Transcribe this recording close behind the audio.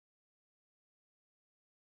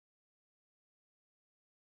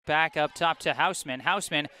Back up top to Houseman.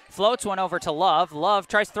 Houseman floats one over to Love. Love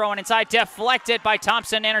tries to throw it inside, deflected by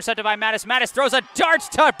Thompson, intercepted by Mattis. Mattis throws a dart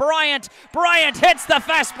to Bryant. Bryant hits the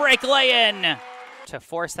fast break lay-in to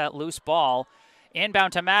force that loose ball.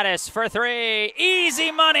 Inbound to Mattis for three.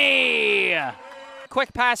 Easy money!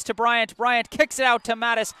 Quick pass to Bryant. Bryant kicks it out to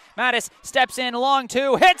Mattis. Mattis steps in, long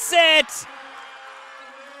two, hits it!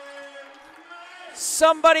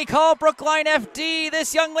 Somebody call Brookline FD.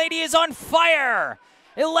 This young lady is on fire.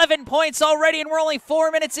 11 points already, and we're only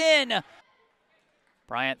 4 minutes in.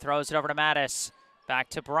 Bryant throws it over to Mattis. Back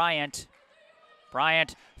to Bryant.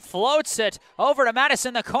 Bryant floats it over to Mattis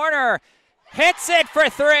in the corner. Hits it for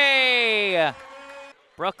three.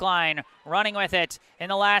 Brookline running with it in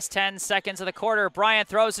the last 10 seconds of the quarter. Bryant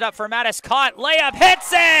throws it up for Mattis. Caught, layup,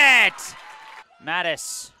 hits it!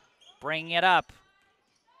 Mattis bringing it up.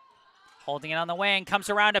 Holding it on the wing, comes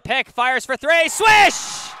around to pick, fires for three,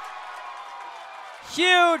 swish!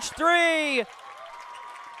 Huge three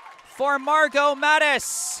for Margo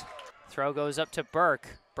Mattis. Throw goes up to Burke.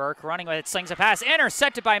 Burke running with it, slings a pass,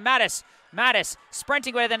 intercepted by Mattis. Mattis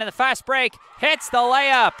sprinting with it into the fast break, hits the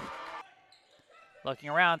layup. Looking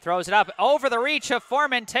around, throws it up over the reach of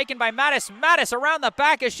Foreman, taken by Mattis. Mattis around the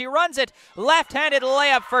back as she runs it, left-handed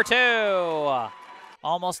layup for two.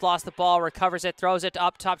 Almost lost the ball, recovers it, throws it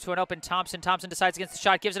up top to an open Thompson. Thompson decides against the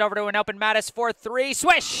shot, gives it over to an open Mattis for three,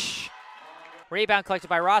 swish! Rebound collected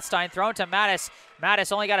by Rothstein, thrown to Mattis.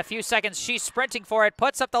 Mattis only got a few seconds. She's sprinting for it,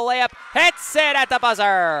 puts up the layup, hits it at the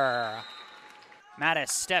buzzer. Mattis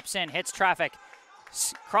steps in, hits traffic,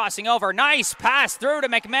 crossing over. Nice pass through to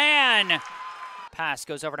McMahon. Pass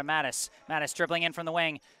goes over to Mattis. Mattis dribbling in from the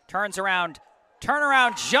wing, turns around,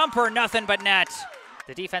 turnaround jumper, nothing but net.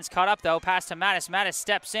 The defense caught up though, pass to Mattis. Mattis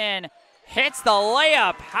steps in, hits the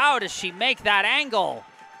layup. How does she make that angle?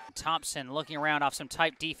 Thompson looking around off some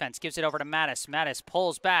tight defense, gives it over to Mattis. Mattis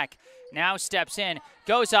pulls back, now steps in,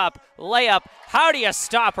 goes up, layup. How do you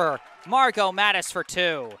stop her? Margo Mattis for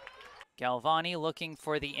two. Galvani looking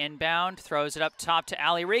for the inbound, throws it up top to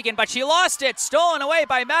Allie Regan, but she lost it, stolen away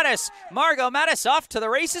by Mattis. Margo Mattis off to the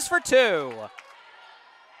races for two.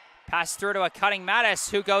 Pass through to a cutting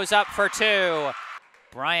Mattis, who goes up for two.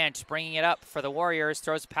 Bryant bringing it up for the Warriors,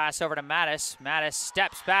 throws a pass over to Mattis. Mattis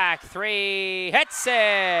steps back, three, hits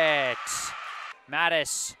it!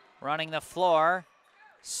 Mattis running the floor,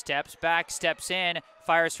 steps back, steps in,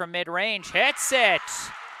 fires from mid-range, hits it!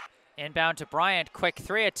 Inbound to Bryant, quick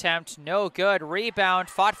three attempt, no good. Rebound,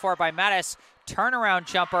 fought for by Mattis, turnaround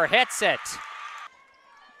jumper, hits it!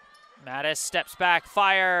 Mattis steps back,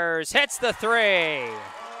 fires, hits the three!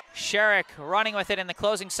 Sherrick running with it in the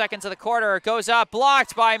closing seconds of the quarter. Goes up,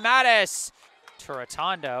 blocked by Mattis. To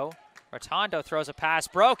Rotondo. Rotondo throws a pass,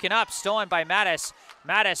 broken up, stolen by Mattis.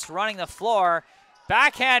 Mattis running the floor.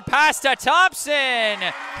 Backhand pass to Thompson.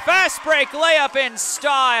 Fast break layup in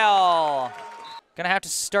style. Gonna have to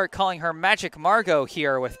start calling her Magic Margo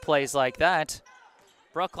here with plays like that.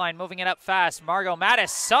 Brookline moving it up fast. Margo Mattis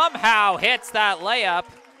somehow hits that layup.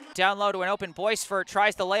 Down low to an open Boisfort,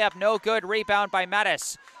 tries the layup, no good. Rebound by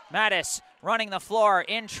Mattis. Mattis running the floor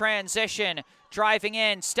in transition, driving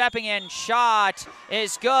in, stepping in, shot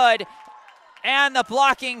is good, and the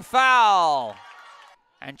blocking foul.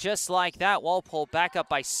 And just like that, Walpole back up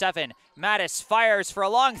by 7. Mattis fires for a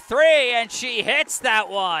long three, and she hits that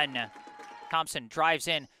one. Thompson drives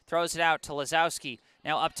in, throws it out to Lazowski.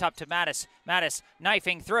 Now up top to Mattis. Mattis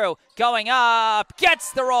knifing through, going up,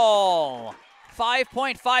 gets the roll.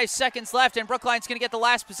 5.5 seconds left, and Brookline's going to get the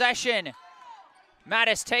last possession.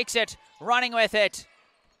 Mattis takes it, running with it.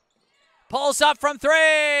 Pulls up from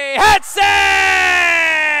three, hits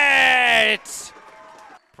it!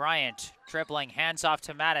 Bryant dribbling, hands off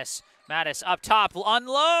to Mattis. Mattis up top,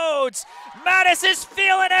 unloads. Mattis is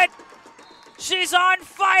feeling it! She's on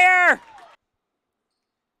fire!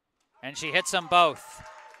 And she hits them both.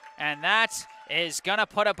 And that is going to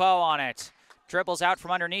put a bow on it. Dribbles out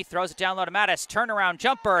from underneath, throws it down low to Mattis. Turnaround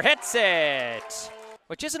jumper, hits it!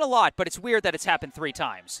 Which isn't a lot, but it's weird that it's happened 3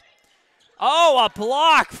 times. Oh, a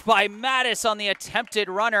block by Mattis on the attempted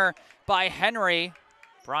runner by Henry.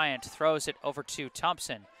 Bryant throws it over to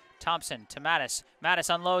Thompson. Thompson to Mattis.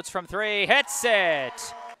 Mattis unloads from 3, hits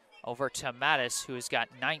it! Over to Mattis, who has got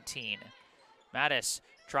 19. Mattis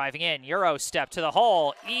driving in, Euro step to the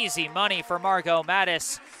hole. Easy money for Margo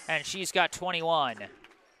Mattis, and she's got 21.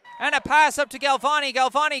 And a pass up to Galvani.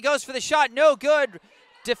 Galvani goes for the shot, no good.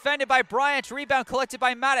 Defended by Bryant, rebound collected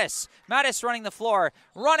by Mattis. Mattis running the floor,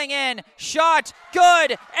 running in, shot,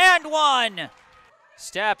 good, and one.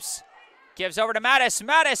 Steps, gives over to Mattis.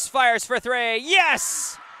 Mattis fires for 3,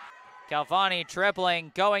 yes! Galvani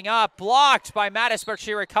dribbling, going up, blocked by Mattis, but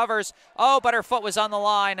she recovers. Oh, but her foot was on the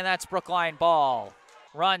line, and that's Brookline ball.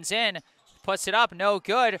 Runs in, puts it up, no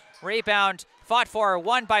good. Rebound, fought for,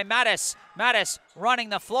 won by Mattis. Mattis running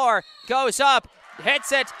the floor, goes up,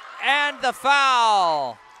 hits it, and the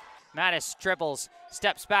foul. Mattis dribbles,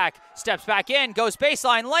 steps back in, goes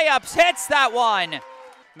baseline, layups, hits that one.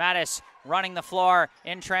 Mattis running the floor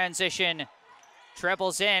in transition,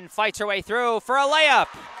 dribbles in, fights her way through for a layup.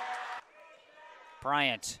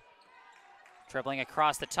 Bryant dribbling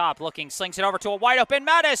across the top, looking, slings it over to a wide open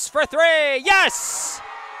Mattis for three. Yes!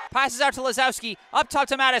 Passes out to Lazowski, up top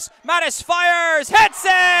to Mattis. Mattis fires, hits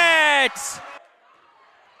it!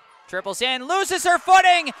 Dribbles in, loses her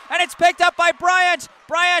footing, and it's picked up by Bryant.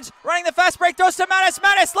 Bryant running the fast break, throws to Mattis.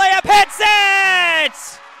 Mattis layup, hits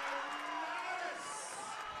it!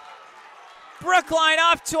 Brookline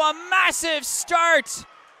off to a massive start.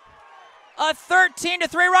 A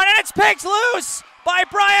 13-3 run, and it's picked loose by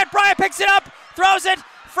Bryant. Bryant picks it up, throws it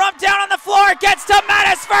from down on the floor, gets to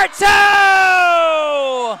Mattis for two!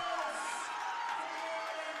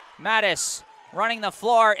 Mattis running the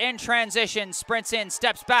floor in transition, sprints in,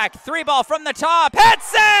 steps back, three ball from the top,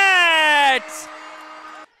 hits it!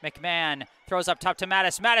 McMahon throws up top to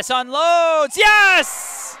Mattis. Mattis unloads,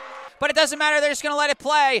 yes! But it doesn't matter, they're just gonna let it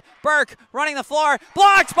play. Burke running the floor,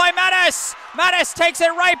 blocked by Mattis. Mattis takes it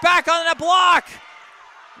right back on the block.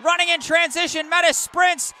 Running in transition, Mattis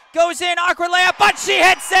sprints, goes in, awkward layup, but she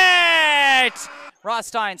hits it!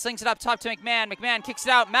 Rothstein slings it up top to McMahon. McMahon kicks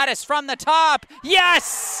it out, Mattis from the top,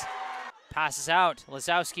 yes! Passes out,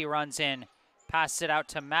 Lazowski runs in, passes it out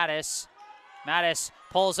to Mattis. Mattis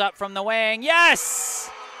pulls up from the wing, yes!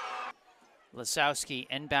 Lazowski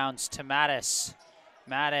inbounds to Mattis.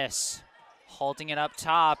 Mattis holding it up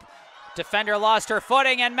top. Defender lost her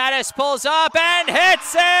footing, and Mattis pulls up and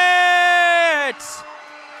hits it!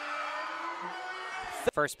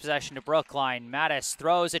 First possession to Brookline. Mattis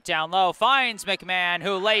throws it down low, finds McMahon,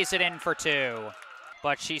 who lays it in for two.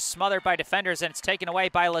 But she's smothered by defenders, and it's taken away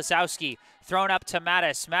by Lazowski. Thrown up to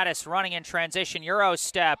Mattis. Mattis running in transition, Euro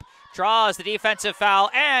step, draws the defensive foul,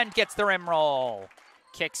 and gets the rim roll.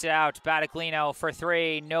 Kicks it out, Battaglino for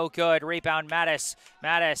three, no good. Rebound Mattis.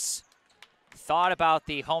 Mattis thought about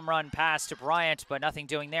the home run pass to Bryant, but nothing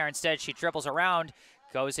doing there. Instead, she dribbles around,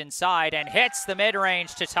 goes inside, and hits the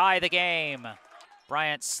mid-range to tie the game.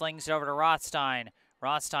 Bryant slings it over to Rothstein.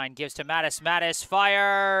 Rothstein gives to Mattis. Mattis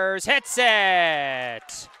fires, hits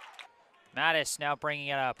it! Mattis now bringing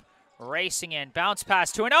it up, racing in, bounce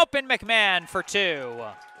pass to an open McMahon for two.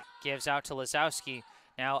 Gives out to Lazowski.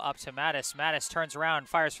 Now up to Mattis. Mattis turns around,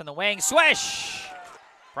 fires from the wing. Swish!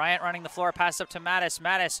 Bryant running the floor, pass up to Mattis.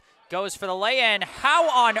 Mattis goes for the lay-in. How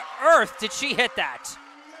on earth did she hit that?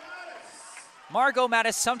 Margo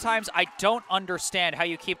Mattis, sometimes I don't understand how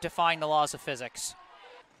you keep defying the laws of physics.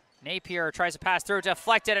 Napier tries to pass through,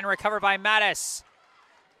 deflected and recovered by Mattis.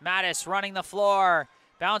 Mattis running the floor.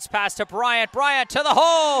 Bounce pass to Bryant. Bryant to the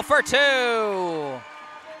hole for two.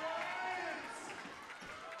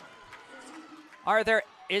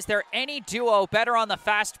 Is there any duo better on the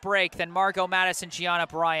fast break than Margo Mattis and Gianna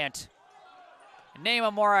Bryant? Name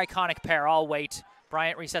a more iconic pair. I'll wait.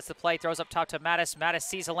 Bryant resets the play, throws up top to Mattis. Mattis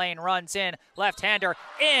sees a lane, runs in, left-hander,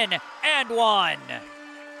 in and one.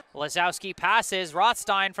 Lazowski passes,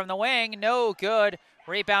 Rothstein from the wing, no good.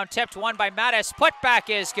 Rebound tipped, won by Mattis. Putback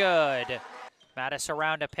is good. Mattis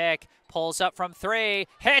around a pick, pulls up from three,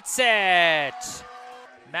 hits it.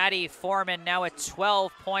 Maddie Foreman now at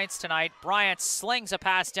 12 points tonight. Bryant slings a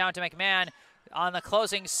pass down to McMahon on the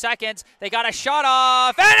closing seconds. They got a shot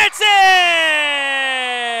off, and it's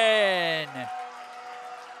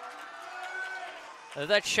in!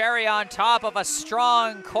 The cherry on top of a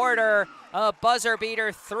strong quarter. A buzzer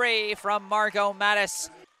beater three from Margo Mattis.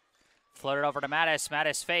 Floated over to Mattis.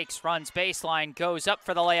 Mattis fakes, runs baseline, goes up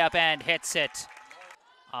for the layup and hits it.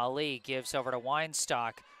 Ali gives over to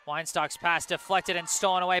Weinstock. Weinstock's pass deflected and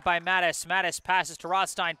stolen away by Mattis. Mattis passes to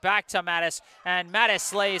Rothstein, back to Mattis, and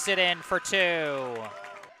Mattis lays it in for two.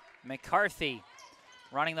 McCarthy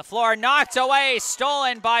running the floor, knocked away,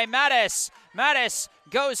 stolen by Mattis. Mattis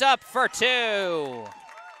goes up for two.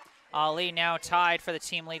 Ali now tied for the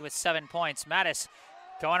team lead with 7 points. Mattis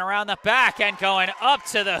going around the back and going up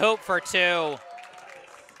to the hoop for two.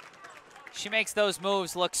 She makes those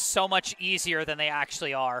moves look so much easier than they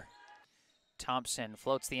actually are. Thompson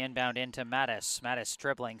floats the inbound into Mattis. Mattis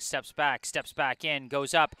dribbling, steps back in,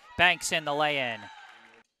 goes up, banks in the lay-in.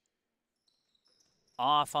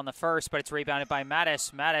 Off on the first, but it's rebounded by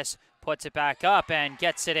Mattis. Mattis puts it back up and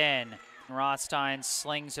gets it in. Rothstein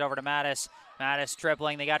slings it over to Mattis. Mattis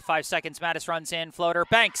dribbling, they got 5 seconds. Mattis runs in, floater,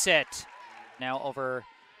 banks it. Now over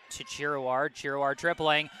to Girouard. Girouard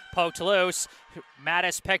dribbling, poked loose.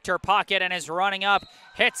 Mattis picked her pocket and is running up,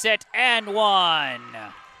 hits it, and one.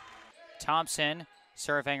 Thompson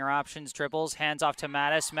surveying her options, dribbles, hands off to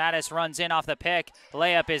Mattis. Mattis runs in off the pick.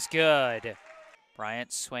 Layup is good.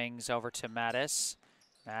 Bryant swings over to Mattis.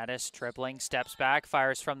 Mattis dribbling, steps back,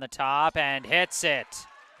 fires from the top, and hits it.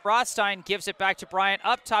 Rothstein gives it back to Bryant,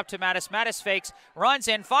 up top to Mattis. Mattis fakes, runs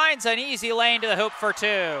in, finds an easy lane to the hoop for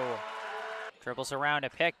two. Dribbles around a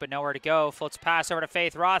pick, but nowhere to go. Floats pass over to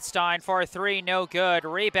Faith Rothstein for a three, no good.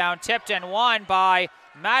 Rebound tipped and won by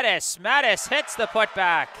Mattis. Mattis hits the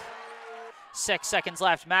putback. 6 seconds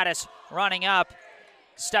left. Mattis running up,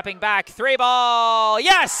 stepping back, three ball,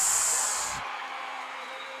 yes!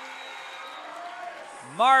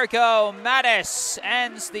 Margo Mattis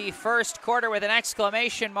ends the first quarter with an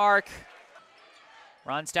exclamation mark.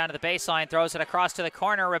 Runs down to the baseline, throws it across to the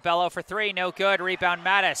corner. Rebello for three, no good. Rebound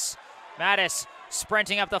Mattis. Mattis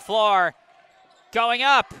sprinting up the floor, going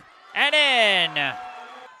up and in.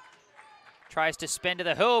 Tries to spin to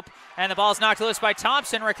the hoop, and the ball's knocked loose by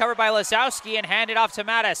Thompson, recovered by Lazowski, and handed off to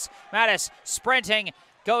Mattis. Mattis sprinting,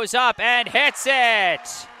 goes up and hits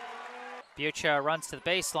it. Bucha runs to the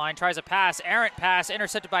baseline, tries a pass, errant pass,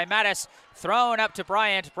 intercepted by Mattis, thrown up to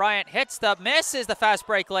Bryant. Bryant hits the, misses the fast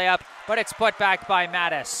break layup, but it's put back by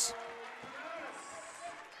Mattis.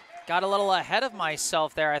 Got a little ahead of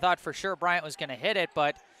myself there. I thought for sure Bryant was going to hit it,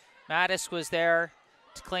 but Mattis was there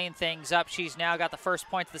to clean things up. She's now got the first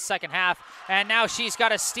point of the second half, and now she's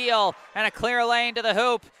got a steal and a clear lane to the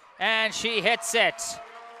hoop, and she hits it.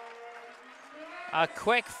 A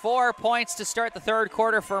quick 4 points to start the third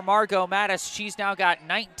quarter for Margo Mattis. She's now got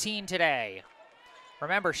 19 today.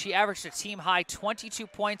 Remember, she averaged a team-high 22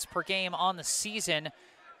 points per game on the season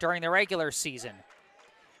during the regular season.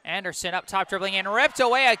 Anderson up top dribbling and ripped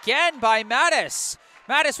away again by Mattis.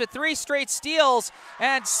 Mattis with 3 straight steals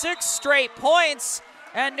and 6 straight points,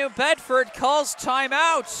 and New Bedford calls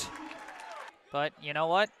timeout. But you know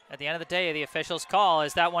what? At the end of the day, the officials call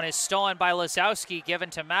as that one is stolen by Lazowski, given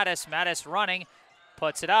to Mattis. Mattis running,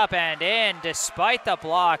 puts it up and in despite the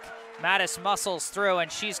block. Mattis muscles through,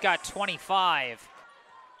 and she's got 25.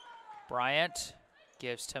 Bryant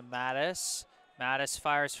gives to Mattis. Mattis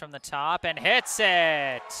fires from the top and hits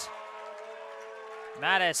it.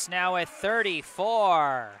 Mattis now with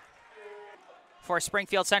 34. For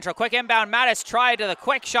Springfield Central, quick inbound. Mattis tried to the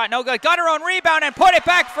quick shot, no good. Got her own rebound and put it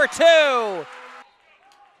back for two.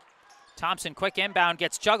 Thompson, quick inbound,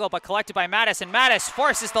 gets juggled but collected by Mattis, and Mattis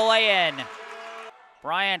forces the lay-in.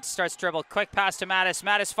 Bryant starts dribble, quick pass to Mattis.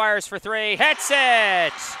 Mattis fires for three, hits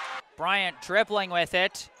it. Bryant dribbling with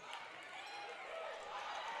it.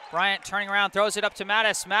 Bryant turning around, throws it up to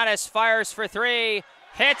Mattis. Mattis fires for three,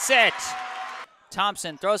 hits it.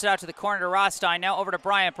 Thompson throws it out to the corner to Rothstein. Now over to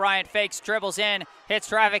Bryant. Bryant fakes, dribbles in, hits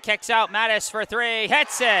traffic, kicks out. Mattis for three,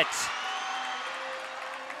 hits it.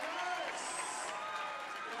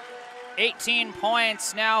 18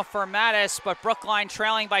 points now for Mattis, but Brookline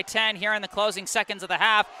trailing by 10 here in the closing seconds of the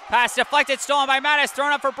half. Pass deflected, stolen by Mattis,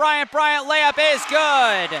 thrown up for Bryant. Bryant layup is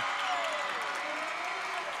good.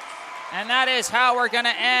 And that is how we're going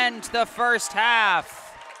to end the first half.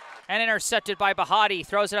 And intercepted by Bahati,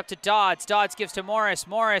 throws it up to Dodds. Dodds gives to Morris.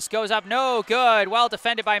 Morris goes up, no good. Well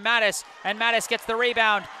defended by Mattis, and Mattis gets the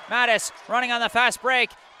rebound. Mattis running on the fast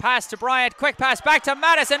break. Pass to Bryant, quick pass back to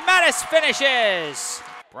Mattis, and Mattis finishes.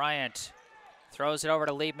 Bryant throws it over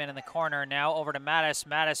to Liebman in the corner. Now over to Mattis.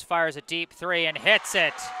 Mattis fires a deep three and hits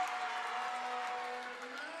it.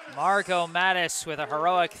 Margo Mattis with a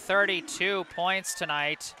heroic 32 points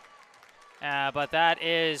tonight. But that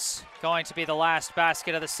is going to be the last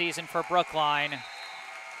basket of the season for Brookline.